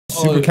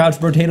Super Couch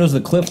Brotatoes,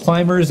 the cliff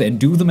climbers, and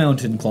do the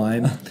mountain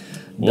climb.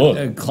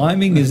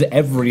 Climbing is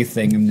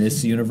everything in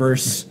this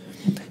universe.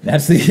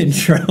 That's the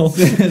intro.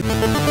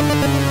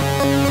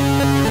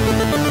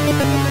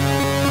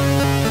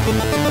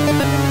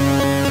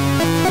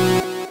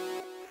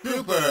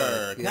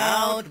 Super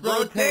Couch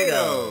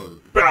Brotatoes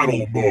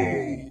Battle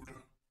Mode.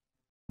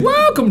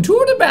 Welcome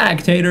to the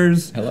back,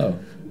 taters. Hello.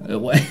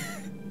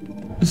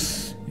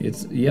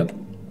 It's, yep.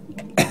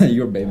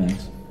 You're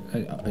Baymax.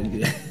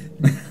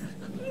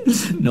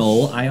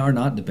 No, I are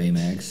not the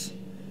Baymax.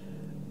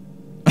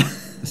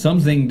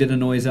 Something did a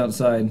noise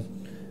outside.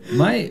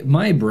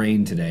 My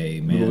brain today,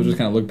 man. We'll just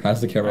kind of look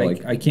past the camera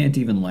like... I can't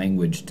even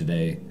language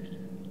today.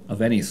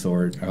 Of any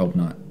sort. I hope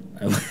not.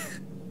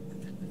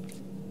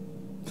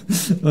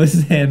 What's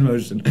the hand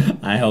motion?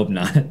 I hope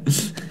not.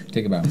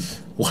 Take a bow.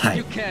 Why?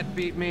 You can't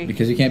beat me.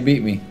 Because you can't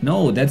beat me.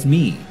 No, that's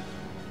me.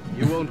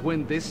 You won't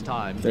win this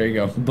time. There you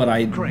go. But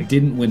I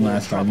didn't win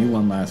last time. You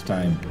won last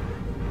time.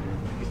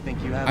 You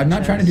think you have I'm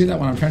not trying to do that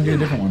one. I'm trying to do a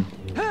different one.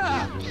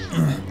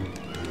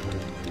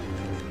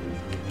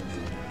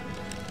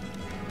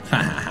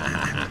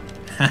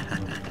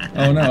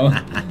 Oh no.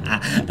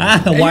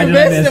 Why did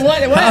I miss?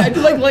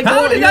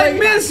 How did I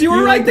miss? You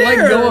were right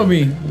there. Let go of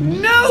me.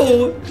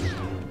 No!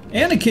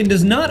 Anakin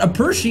does not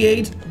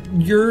appreciate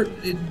your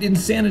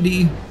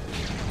insanity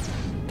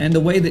and the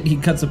way that he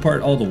cuts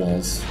apart all the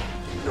walls.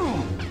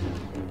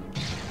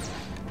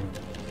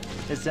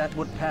 Is that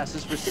what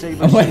passes for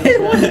saber?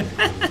 Wait, what?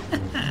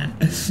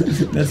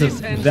 That's a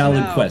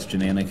valid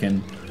question,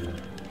 Anakin.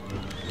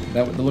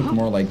 That looked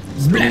more like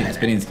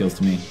spinning skills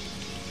to me.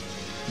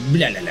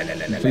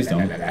 Please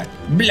don't.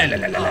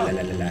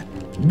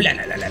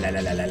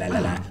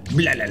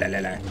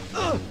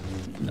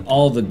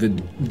 All the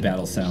good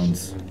battle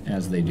sounds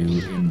as they do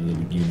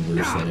in the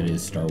universe that it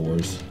is Star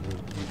Wars.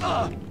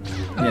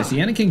 Yeah, see,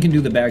 Anakin can do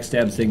the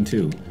backstab thing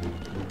too.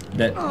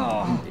 That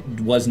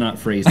was not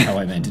phrased how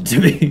I meant it to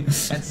be.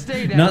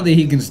 Not that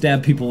he can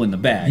stab people in the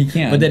back, he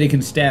can, but that he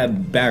can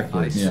stab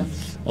backwards. Yeah.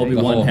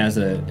 Obi-Wan has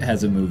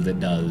a move that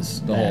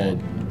does the whole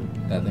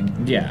that thing.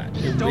 Yeah,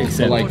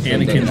 except like,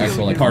 Anakin's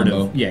actual, like, part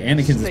combo. of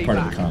Anakin's is part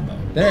of the combo.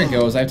 There it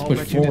goes. I have to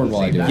push forward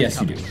while I do it. Yes,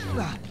 you do.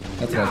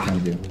 That's what I was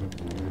trying to do.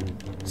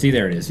 See,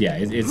 there it is. Yeah,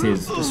 it's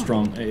his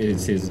strong.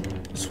 It's his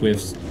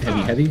Swift's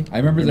heavy. I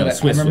remember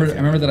that. I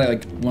remember that. I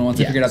like once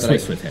I figured out that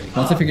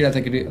once I figured out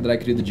that I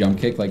could do the jump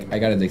kick. Like I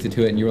got addicted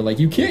to it, and you were like,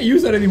 "You can't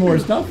use that anymore.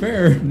 It's not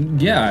fair."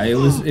 Yeah, it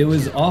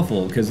was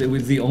awful because it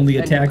was the only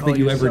attack that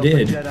you ever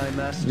did.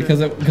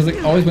 Because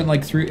it always went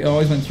like through. It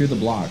always went through the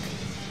block.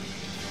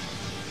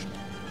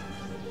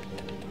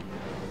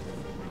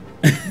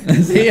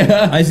 See,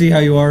 I see how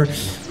you are.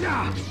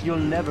 You'll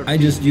never. I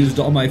just used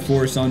all my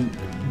force on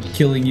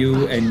killing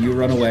you, and you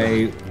run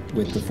away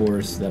with the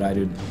force that I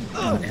did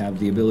not have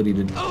the ability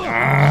to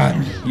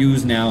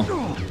use now.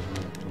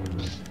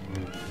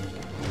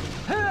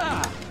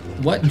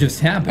 What just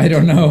happened? I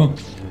don't know.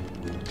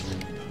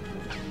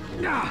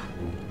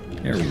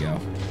 There we go.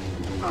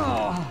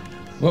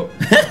 Whoa.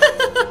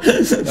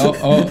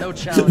 No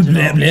challenge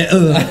at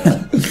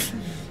all. It's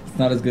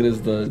not as good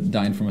as the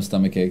dying from a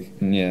stomachache.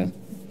 Yeah,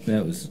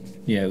 that was.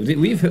 Yeah,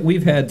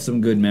 we've had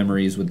some good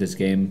memories with this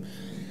game.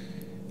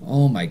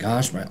 Oh my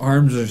gosh, my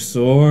arms are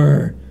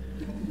sore.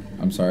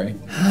 I'm sorry.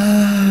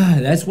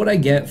 That's what I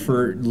get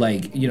for,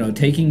 like, you know,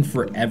 taking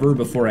forever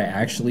before I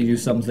actually do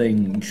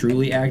something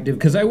truly active,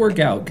 because I work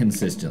out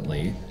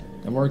consistently.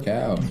 I work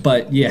out.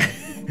 But yeah,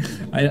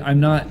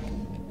 I'm not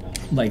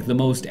like the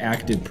most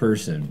active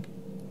person.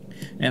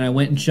 And I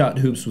went and shot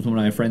hoops with one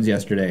of my friends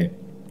yesterday,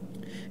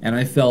 and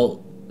I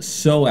felt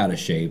so out of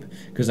shape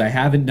because I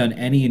haven't done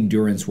any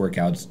endurance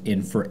workouts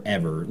in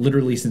forever.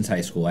 Literally since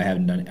high school, I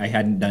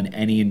hadn't done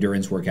any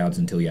endurance workouts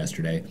until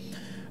yesterday.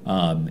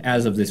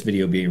 As of this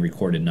video being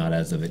recorded, not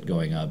as of it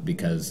going up,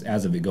 because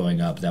as of it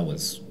going up, that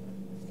was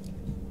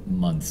a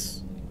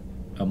month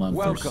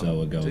or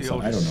so ago. So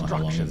I don't know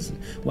how long this.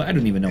 Well, I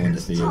don't even know when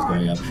this video is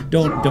going up.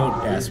 Don't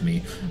ask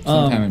me.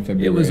 Sometime in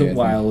February. It was a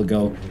while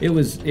ago. It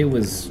was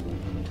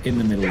in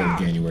the middle of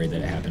January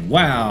that it happened.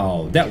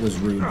 Wow, that was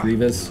rude,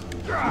 Grievous.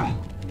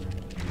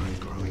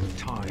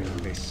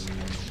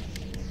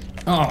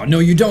 Oh, no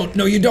you don't,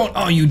 no you don't,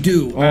 oh you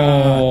do.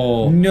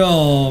 Oh.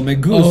 No, me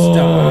gusta.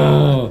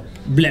 Oh.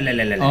 Blah, blah,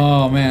 blah,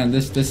 blah. Oh man,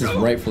 this is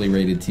rightfully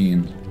rated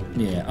teen.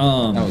 Yeah,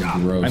 that was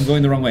gross. I'm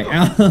going the wrong way.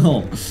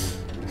 Ow!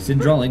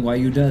 Syndrolling, why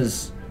you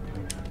does?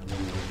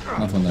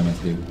 Nothing I meant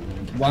to do.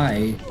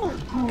 Why?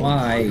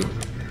 Why?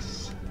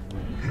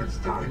 It's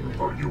time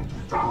for you to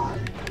die.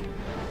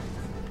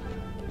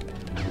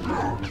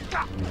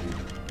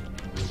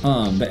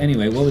 But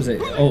anyway, what was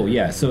it? Oh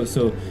yeah,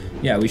 so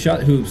yeah, we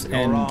shot hoops,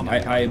 and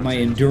my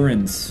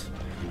endurance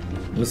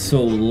was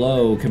so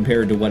low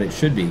compared to what it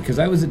should be, because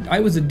I was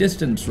a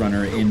distance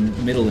runner in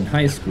middle and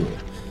high school,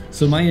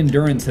 so my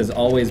endurance has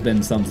always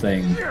been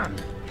something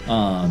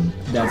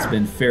that's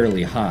been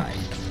fairly high.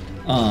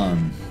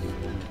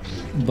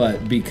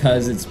 But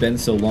because it's been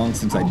so long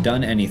since I've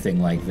done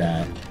anything like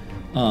that,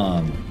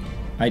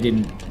 I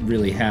didn't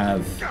really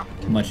have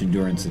much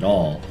endurance at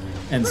all.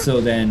 And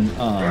so then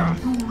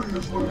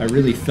I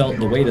really felt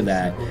the weight of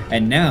that,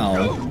 and now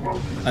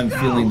I'm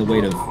feeling the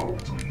weight of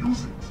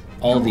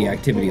all the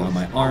activity on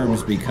my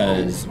arms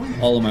because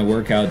all of my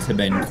workouts have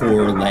been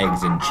core,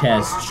 legs, and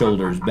chest,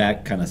 shoulders,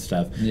 back kind of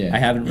stuff. Yeah. I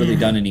haven't really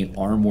done any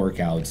arm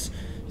workouts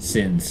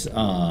since,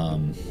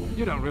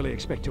 You don't really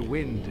expect to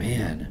win.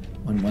 man,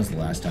 when was the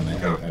last time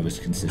I was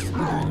consistently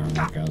doing arm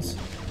workouts?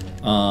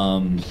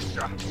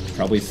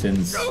 Probably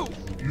since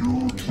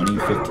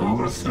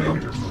 2015, so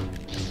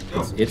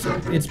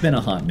it's been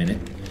a hot minute.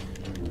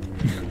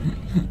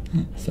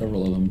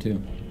 Several of them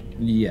too.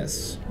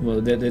 Yes.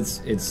 Well,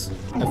 it's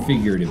a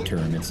figurative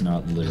term. It's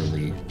not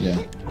literally,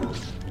 Yeah.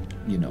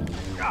 you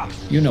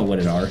know what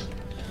it are.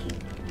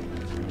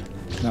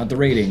 Not the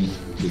rating,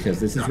 because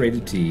this is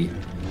rated T.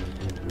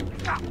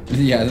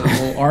 Yeah.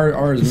 Well,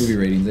 R is movie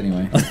ratings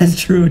anyway. That's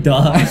true,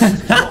 dog.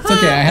 It's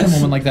okay. I had a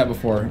moment like that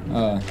before.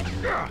 What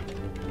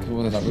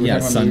was I talking? Yeah,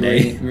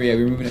 Sunday.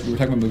 We were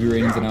talking about movie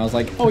ratings, and I was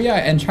like, oh yeah,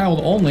 and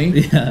child only.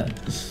 Yeah.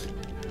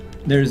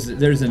 There's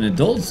an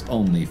adults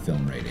only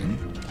film rating.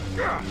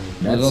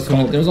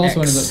 There's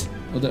also X.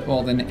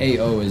 well, then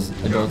AO is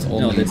adults only.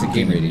 No, that's a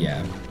game rating. rating.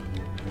 Yeah.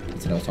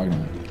 That's what I was talking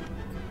about.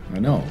 I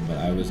know, but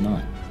I was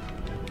not.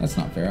 That's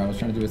not fair. I was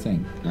trying to do a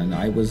thing. And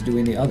I was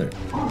doing the other.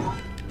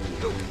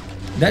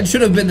 That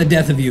should have been the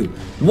death of you.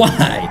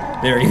 Why?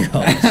 There he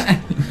goes.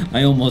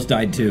 I almost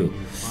died too.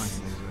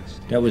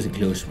 That was a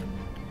close one.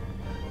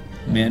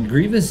 Man,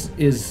 Grievous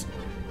is...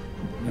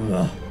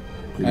 Ugh,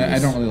 I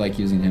don't really like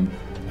using him.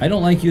 I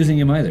don't like using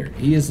him either.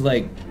 He is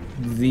like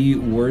the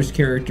worst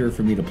character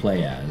for me to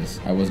play as.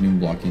 I wasn't even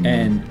blocking.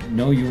 And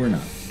no, you were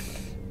not.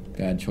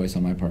 Bad choice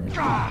on my part.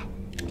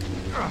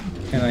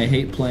 And I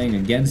hate playing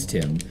against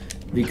him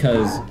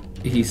because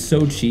he's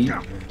so cheap.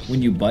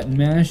 When you button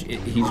mash,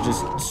 he's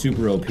just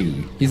super OP.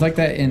 He's like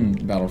that in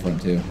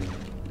Battlefront too.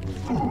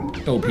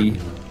 OP.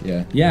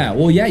 Yeah. Yeah,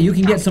 well, yeah, you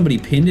can get somebody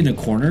pinned in a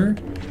corner.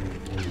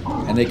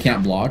 And they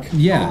can't block.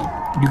 Yeah.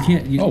 You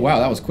can't... Oh wow,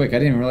 that was quick. I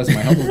didn't even realize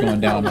my health was going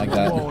down like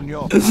that.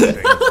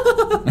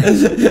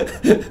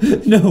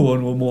 No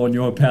one will mourn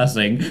your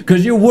passing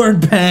because you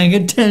weren't paying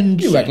attention.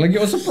 You act like you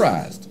were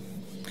surprised.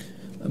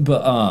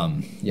 But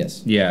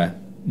Yes. yeah,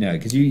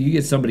 because you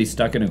get somebody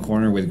stuck in a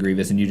corner with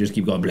Grievous and you just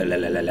keep going blah, blah,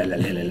 blah, blah, blah, blah,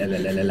 blah, blah,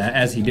 blah, blah,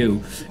 as he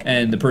do,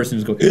 and the person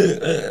just goes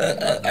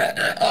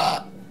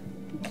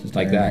Just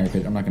like that.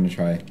 I'm not gonna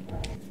try.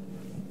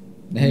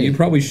 Hey, You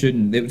probably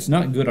shouldn't. It's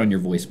not good on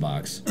your voice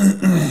box.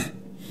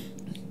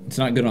 It's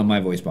not good on my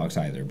voice box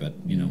either. But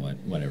you know what?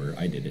 Whatever.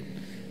 I did it.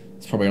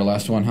 it's probably our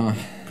last one, huh?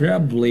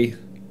 Probably.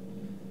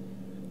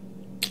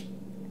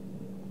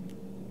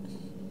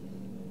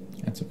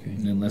 That's okay.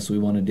 Unless we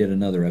want to did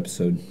another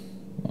episode.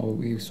 Well,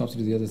 we still have to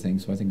do the other thing,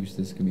 so I think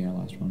this could be our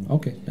last one.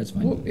 Okay, that's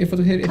fine. Well, if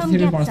the haters Come want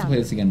get us to some. play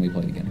this again, we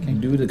play it again. Okay.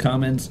 Do the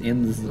comments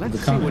in the Let's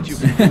see comments. what you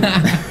can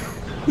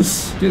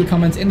Do the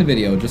comments in the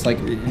video, just like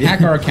hack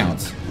our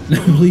accounts.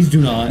 Please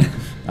do not.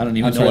 I don't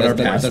even I'm know sorry, what our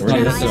that's password not,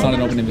 is. that's not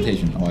an open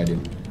invitation. Oh, I do.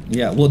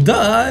 Yeah, well,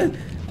 duh.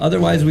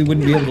 Otherwise, we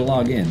wouldn't be able to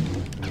log in.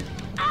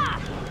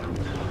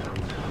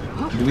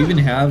 Do we even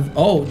have...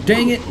 Oh,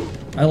 dang it!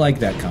 I like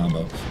that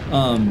combo.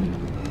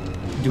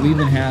 Do we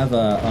even have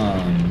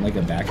a, like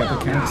a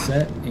backup account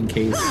set in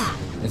case...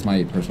 It's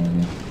my personal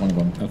one, one of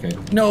them. Okay.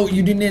 No,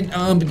 you didn't...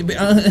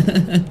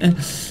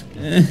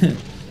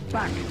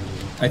 back.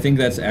 I think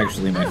that's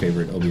actually my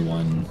favorite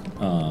Obi-Wan,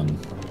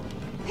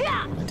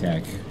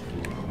 attack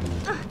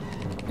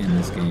in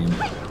this game.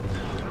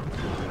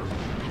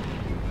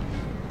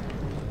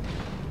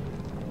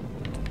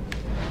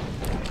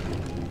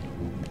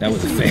 That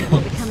was a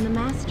fail. Become the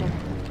master.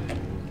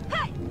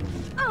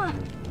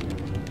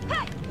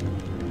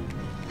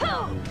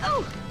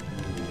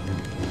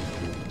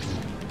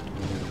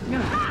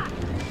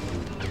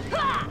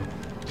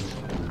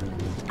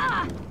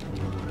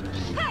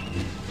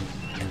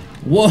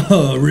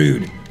 Whoa,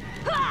 rude.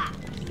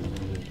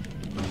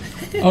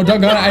 Oh,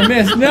 doggone it, I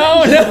missed.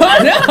 No, no,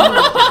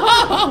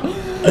 no!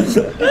 Is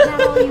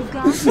that all you've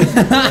got?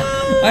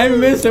 I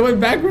missed. I went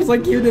backwards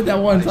like you did that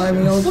one time,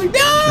 and I was like,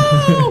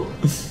 no!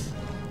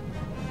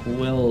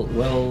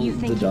 Well, You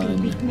think you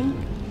can beat me?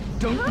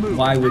 Don't move.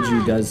 why would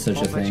you do such a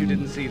I'll bet you thing?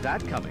 didn't see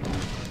that coming.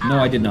 No,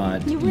 I did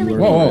not. You really were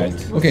Whoa,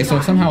 correct. whoa. Okay,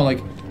 so somehow, like,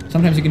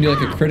 sometimes you can do,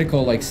 like, a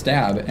critical, like,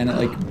 stab, and it,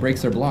 like,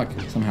 breaks their block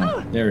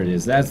somehow. There it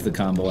is. That's the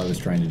combo I was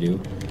trying to do.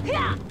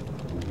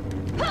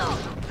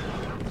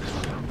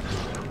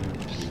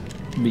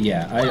 But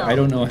yeah, I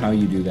don't know how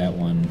you do that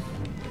one.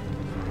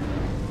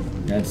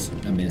 That's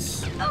a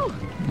miss.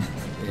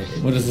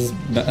 What is this,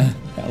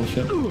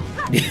 battleship?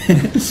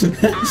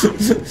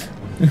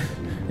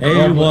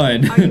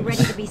 A1. Are you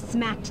ready to be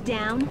smacked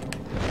down?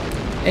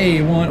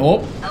 A1, oh,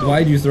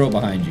 Why'd you throw it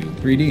behind you?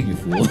 3D. You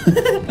fool.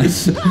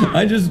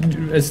 I just...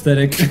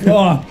 Aesthetic.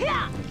 Oh.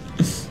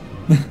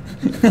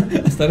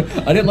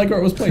 I didn't like where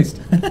it was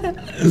placed.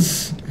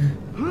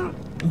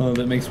 Oh,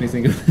 that makes me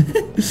think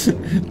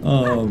of...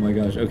 Oh my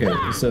gosh. Okay,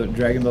 so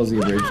Dragon Ball Z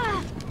Abridged.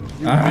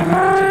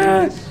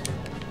 Ah!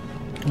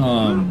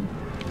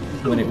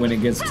 When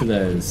it gets to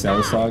the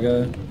Cell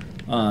Saga,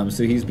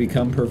 So he's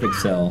become Perfect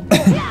Cell.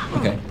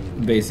 Okay.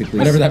 Basically,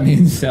 Whatever that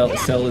means. Cell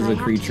is a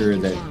creature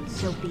that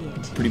So be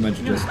it. pretty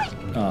much just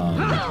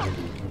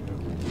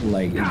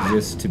like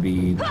exists to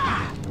be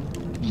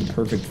the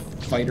perfect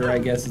fighter, I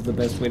guess is the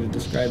best way to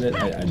describe it.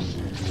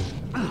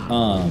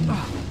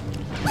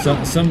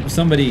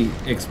 Somebody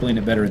explain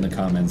it better in the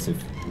comments if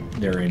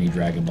there are any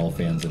Dragon Ball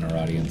fans in our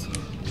audience.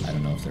 I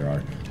don't know if there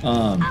are.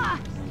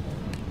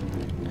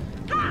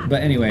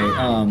 But anyway,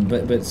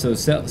 but so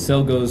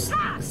Cell goes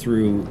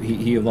through.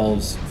 He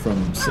evolves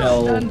from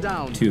Cell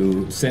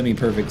to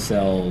semi-perfect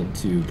Cell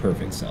to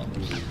perfect Cell.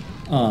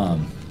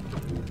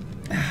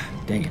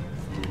 Dang it.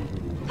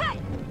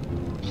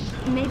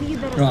 Maybe you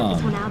better let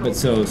this one out. But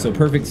so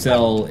perfect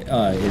Cell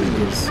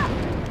is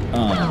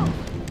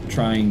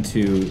trying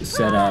to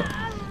set up.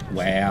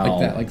 Wow. Like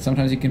that. Like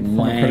sometimes you can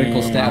perform a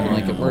critical stab and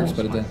like it works,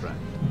 but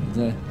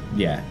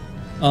yeah.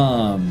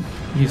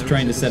 He's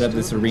trying to set up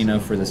this arena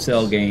for the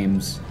Cell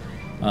games,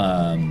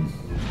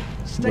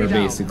 where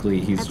basically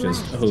he's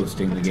just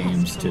hosting the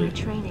games to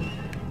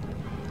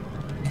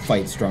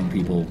fight strong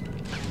people.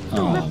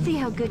 Let's see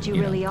how good you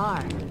really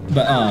are.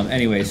 But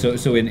anyway,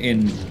 so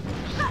in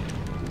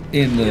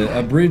the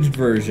abridged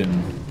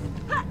version,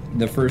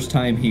 the first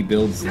time he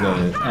builds the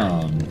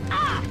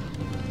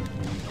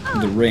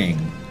ring,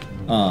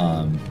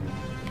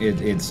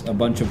 it's a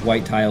bunch of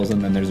white tiles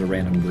and then there's a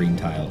random green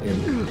tile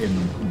in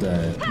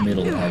the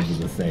middle of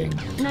the thing,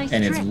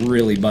 and it's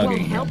really bugging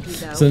him.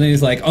 So then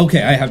he's like,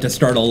 okay, I have to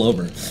start all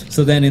over.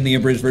 So then in the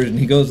abridged version,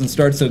 he goes and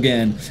starts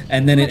again,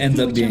 and then it ends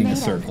up being a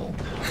circle.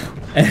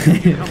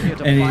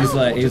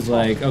 And he's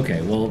like,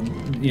 okay, well,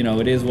 you know,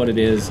 it is what it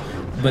is.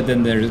 But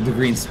then there's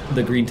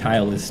the green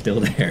tile is still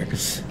there.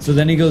 So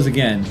then he goes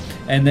again,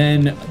 and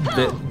then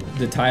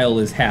the tile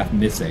is half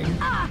missing.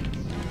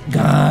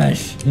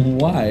 Gosh,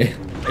 why?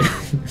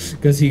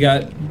 Because he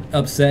got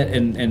upset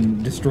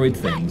and destroyed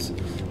things.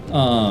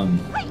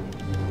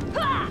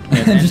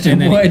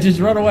 Just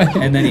run away.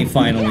 And then he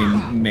finally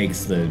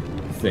makes the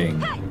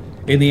thing.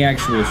 In the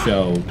actual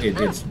show,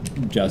 it's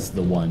just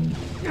the one,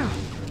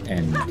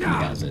 and he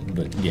has it.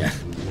 But yeah,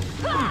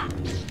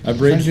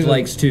 Abridged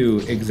likes to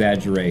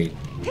exaggerate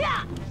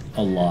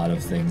a lot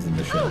of things in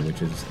the show,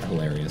 which is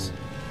hilarious.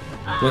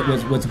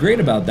 What's great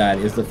about that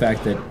is the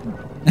fact that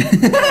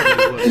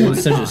it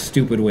was such a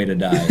stupid way to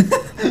die.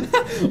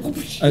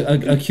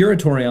 Akira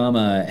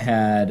Toriyama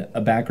had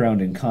a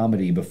background in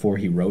comedy before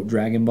he wrote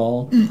Dragon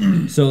Ball,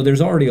 so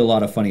there's already a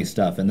lot of funny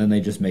stuff, and then they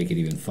just make it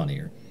even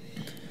funnier.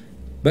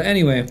 But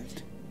anyway,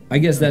 I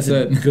guess that's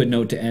a good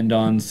note to end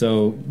on.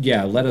 So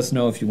yeah, let us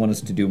know if you want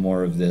us to do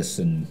more of this,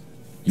 and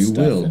you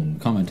will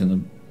comment in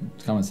the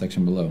comment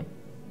section below.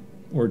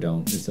 Or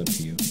don't. It's up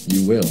to you.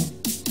 You will.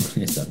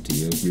 It's up to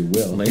you. You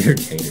will. Later,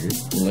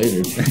 taters.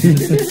 Later.